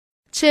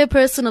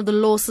Chairperson of the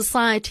Law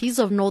Societies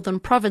of Northern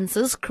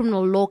Provinces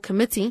Criminal Law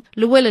Committee,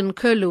 Llewellyn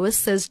Kerr-Lewis,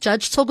 says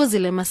Judge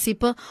Thokozile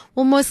Masipa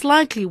will most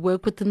likely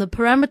work within the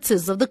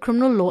parameters of the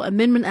Criminal Law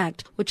Amendment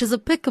Act, which is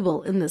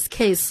applicable in this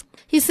case.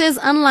 He says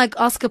unlike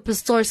Oscar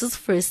Pistorius'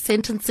 first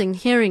sentencing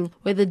hearing,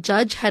 where the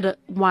judge had a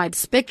wide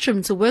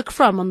spectrum to work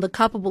from on the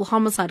culpable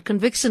homicide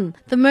conviction,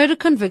 the murder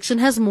conviction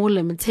has more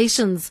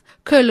limitations.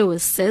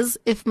 Kerr-Lewis says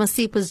if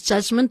Masipa's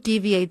judgment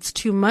deviates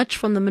too much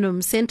from the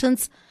minimum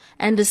sentence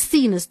and is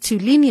seen as too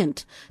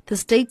lenient, the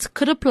state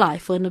could apply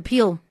for an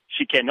appeal.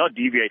 She cannot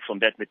deviate from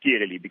that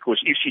materially,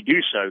 because if she do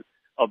so,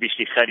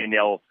 obviously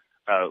Garinel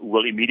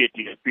will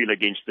immediately appeal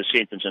against the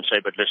sentence and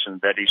say, but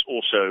listen, that is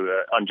also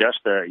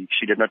unjust.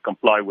 She did not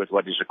comply with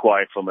what is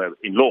required from her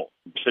in law.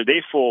 So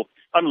therefore,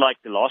 unlike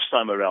the last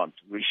time around,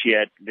 where she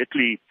had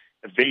literally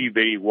a very,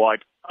 very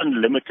wide,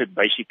 unlimited,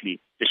 basically,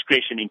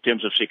 discretion in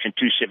terms of Section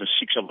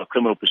 276 of the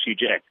Criminal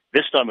Procedure Act,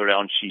 this time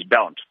around she's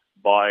bound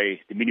by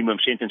the Minimum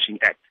Sentencing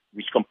Act,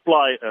 which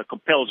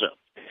compels her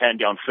to hand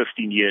down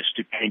 15 years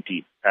to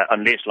 20,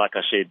 unless, like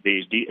I said,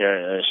 there's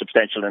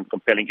substantial and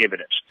compelling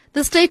evidence.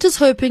 The state is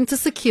hoping to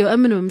secure a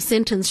minimum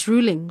sentence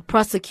ruling.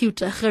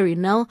 Prosecutor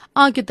Garinel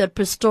argued that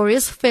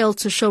Pistorius failed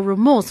to show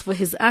remorse for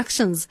his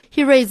actions.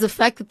 He raised the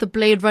fact that the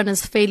Blade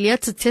Runner's failure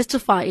to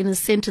testify in his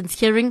sentence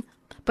hearing,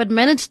 but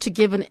managed to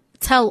give an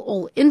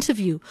tell-all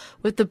interview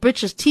with the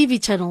British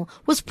TV channel,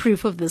 was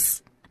proof of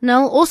this.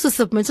 Nell also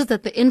submitted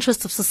that the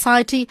interests of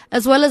society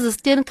as well as the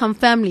Steenkamp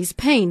family's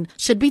pain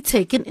should be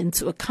taken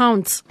into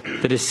account.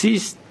 The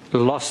deceased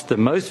lost the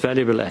most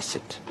valuable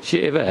asset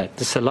she ever had,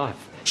 this her life.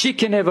 She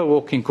can never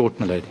walk in court,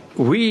 my lady.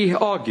 We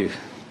argue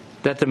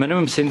that the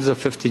minimum sentence of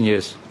 15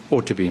 years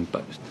ought to be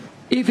imposed.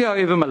 If,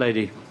 however, my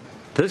lady,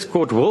 this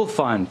court will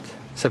find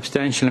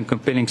substantial and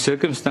compelling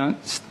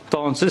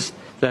circumstances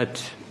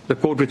that the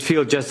court would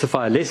feel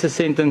justify a lesser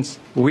sentence,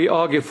 we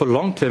argue for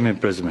long-term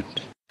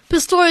imprisonment.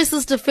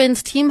 Pistorius'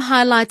 defense team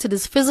highlighted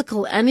his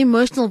physical and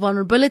emotional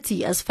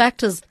vulnerability as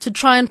factors to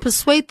try and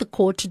persuade the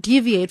court to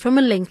deviate from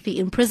a lengthy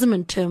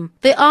imprisonment term.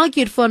 They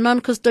argued for a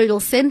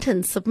non-custodial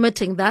sentence,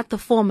 submitting that the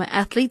former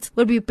athlete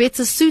would be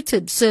better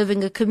suited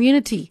serving a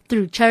community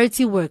through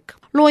charity work.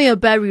 Lawyer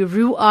Barry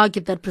Rue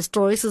argued that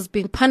Pistorius is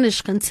being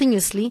punished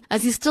continuously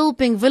as he's still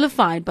being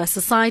vilified by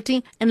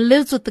society and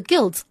lives with the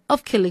guilt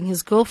of killing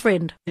his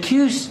girlfriend. The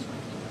accused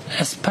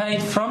has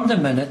paid from the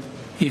minute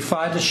he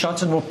fired the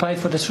shots and will pay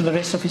for this for the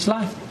rest of his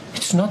life.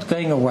 It's not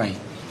going away.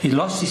 He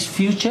lost his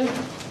future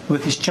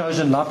with his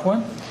chosen loved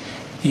one.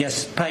 He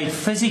has paid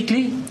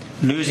physically,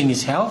 losing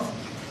his health.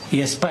 He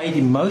has paid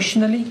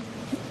emotionally.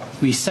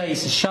 We say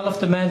he's a shell of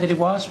the man that he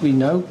was. We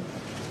know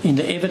in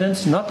the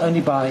evidence, not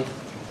only by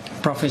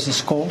Professor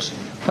Scholes,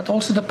 but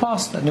also the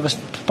pastor. And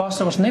the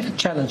pastor was never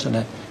challenged on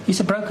that.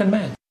 He's a broken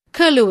man.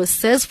 Kerr-Lewis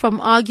says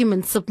from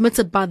arguments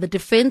submitted by the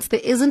defense,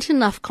 there isn't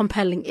enough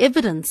compelling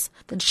evidence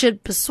that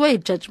should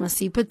persuade Judge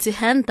Masipa to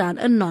hand down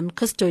a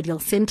non-custodial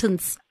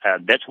sentence.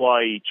 That's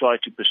why he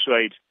tried to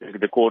persuade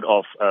the court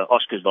of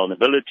Oscar's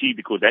vulnerability,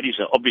 because that is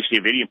obviously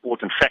a very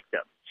important factor.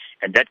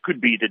 And that could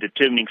be the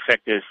determining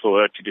factor for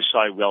her to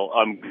decide, well,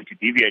 I'm going to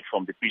deviate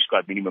from the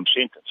prescribed minimum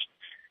sentence.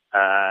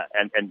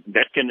 And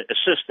that can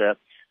assist her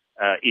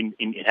in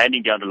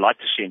handing down a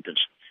lighter sentence.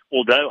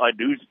 Although I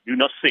do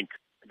not think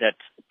that,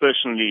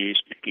 personally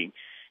speaking,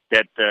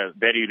 that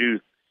Barry Rue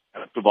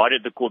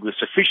provided the court with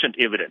sufficient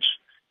evidence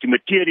to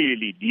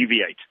materially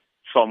deviate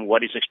from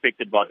what is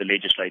expected by the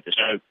legislator.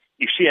 So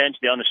if she hands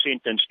down a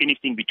sentence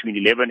anything between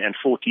 11 and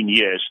 14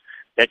 years,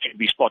 that should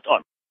be spot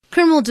on.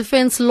 Criminal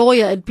defense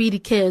lawyer at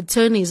BDK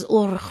Attorneys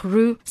Ulrich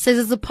Rue says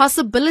there's a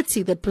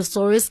possibility that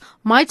Pistorius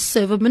might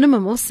serve a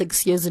minimum of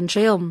 6 years in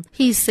jail.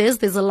 He says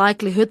there's a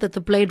likelihood that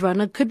the Blade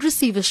Runner could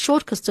receive a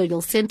short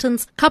custodial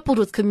sentence coupled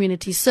with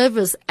community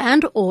service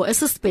and or a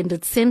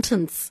suspended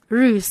sentence.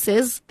 Rue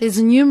says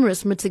there's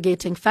numerous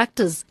mitigating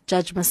factors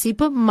Judge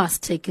Masipa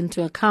must take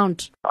into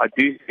account. I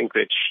do think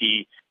that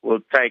she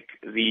will take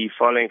the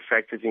following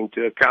factors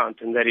into account,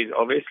 and that is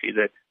obviously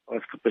that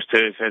Oscar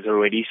Pistorius has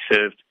already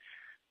served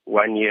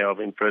 1 year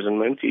of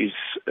imprisonment. He's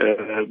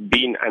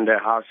been under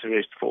house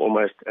arrest for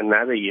almost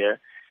another year.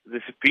 The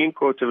Supreme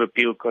Court of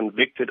Appeal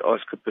convicted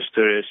Oscar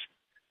Pistorius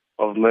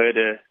of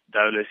murder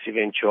dolus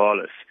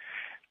eventualis.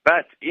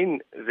 But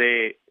in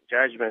their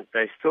judgment,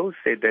 they still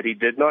said that he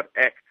did not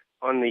act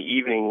on the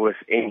evening with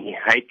any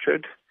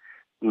hatred,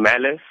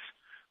 malice,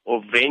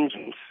 or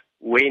vengeance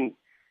when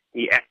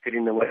he acted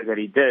in the way that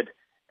he did.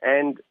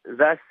 And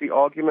thus the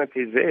argument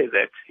is there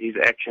that his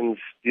actions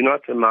do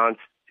not amount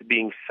to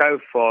being so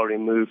far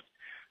removed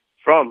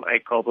from a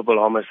culpable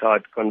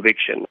homicide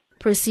conviction.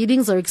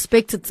 Proceedings are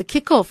expected to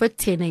kick off at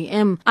 10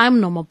 a.m. I'm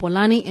Noma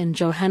Bolani in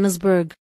Johannesburg.